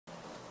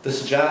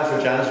This is John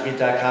for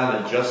johnsbeat.com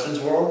and Justin's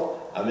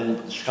World. I'm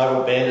in the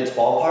Chicago Bandits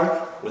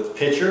ballpark with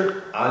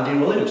pitcher Andi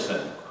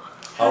Williamson.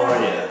 How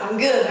are you? I'm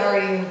good. How are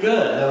you?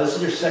 Good. Now this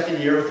is your second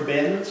year with the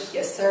Bandits?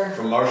 Yes, sir.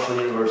 From Marshall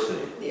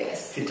University.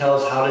 Yes. Can you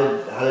tell us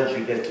how did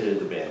you get to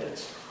the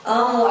Bandits?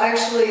 Well,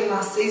 actually,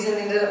 my season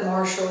ended at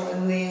Marshall,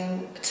 and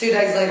then 2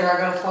 days later, I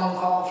got a phone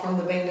call from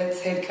the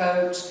Bandits head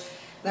coach.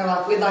 They were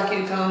like, "We'd like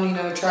you to come,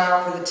 try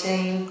out for the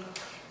team."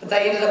 But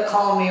they ended up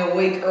calling me a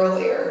week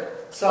earlier.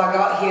 So I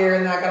got here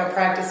and I got to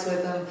practice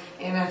with them.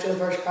 And after the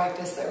first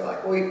practice, they were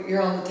like, "Well,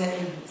 you're on the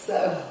team."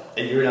 So.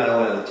 And you're not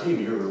only on the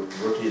team, you're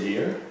Rookie of the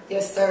Year?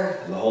 Yes, sir.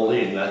 In the whole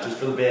league, not just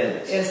for the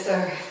Bandits. Yes,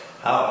 sir.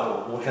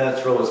 What kind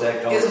of thrill was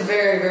that going? It was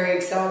very, very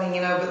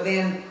exciting, but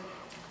then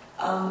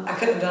I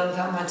couldn't have done it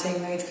without my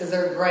teammates because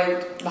they're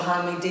great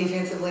behind me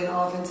defensively and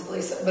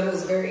offensively. So, but it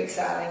was very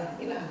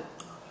exciting,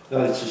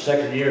 No, it's your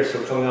second year,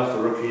 so coming off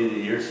the Rookie of the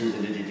Year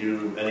season, did you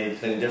do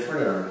anything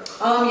different, or?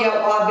 Yeah,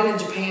 well, I've been in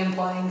Japan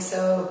playing,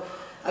 so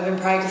I've been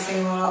practicing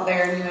a lot out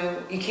there,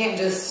 and you can't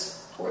just,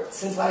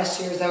 since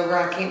last year's over,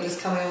 I can't just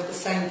come in with the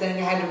same thing.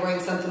 I had to bring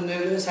something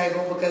new to the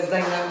table because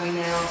they know me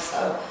now,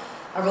 so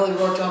I really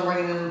worked on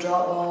bringing in a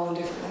drop ball and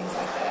different things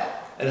like that.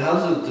 And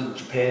how's the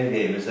Japan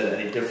game? Is that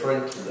any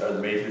different? Are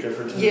there major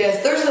differences?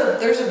 Yes,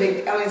 there's a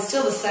big, it's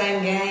still the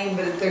same game,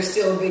 but there's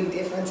still a big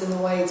difference in the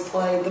way it's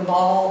played. The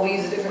ball, we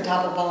use a different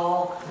type of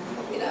ball,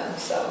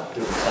 so.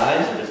 Different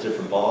size or just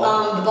different ball?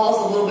 The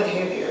ball's a little bit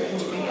heavier in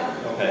Japan.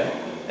 Okay.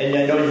 And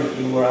I know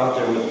you were out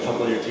there with a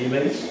couple of your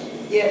teammates?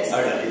 Yes.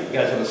 Are you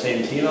guys on the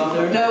same team out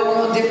there? No,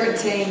 we're on different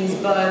teams,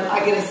 but I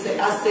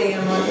see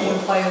them when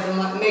we play with them.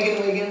 Like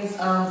Megan Wiggins,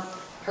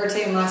 her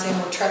team and my team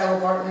were travel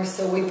partners,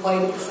 so we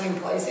played at the same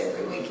place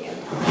every weekend.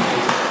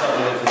 Are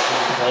you going to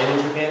continue playing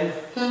in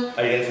Japan?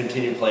 Are you going to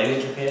continue playing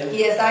in Japan?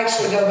 Yes, I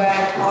actually go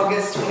back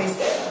August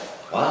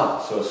 27th. Wow,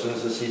 so as soon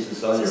as the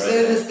season's done, you're right as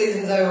soon as the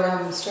season's over,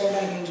 I'm straight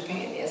back in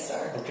Japan, yes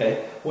sir.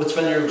 Okay. What's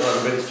been your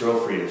biggest thrill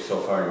for you so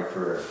far in your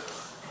career?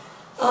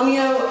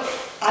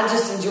 I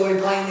just enjoy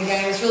playing the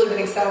game. It's really been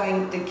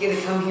exciting to get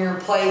to come here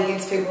and play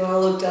against people I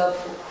looked up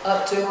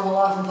to my whole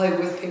life and played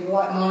with people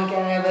like Monica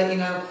Abbott.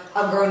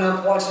 I've grown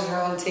up watching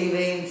her on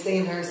TV and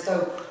seeing her,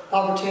 so the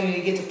opportunity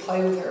to get to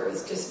play with her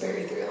was just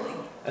very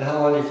thrilling. And how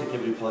long do you think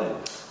you'll be playing?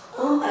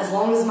 As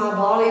long as my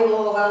body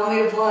will allow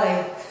me to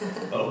play.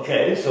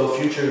 Okay, so a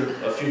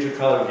future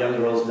crowd of young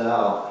girls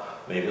now,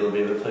 maybe they'll be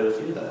able to play with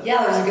you then.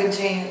 Yeah, there's a good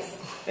chance.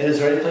 And is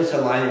there any place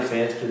online your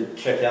fans could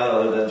check out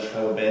other than the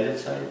Chicago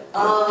Bandits site?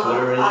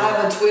 Twitter? I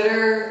have a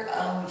Twitter,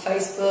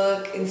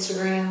 Facebook,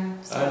 Instagram.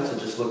 So. All right, so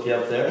just look you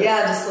up there?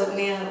 Yeah, just look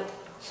me up.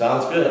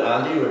 Sounds good.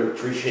 Andi, we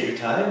appreciate your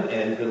time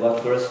and good luck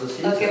for the rest of the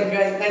season. Okay,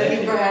 great.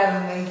 Thank you for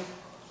having me.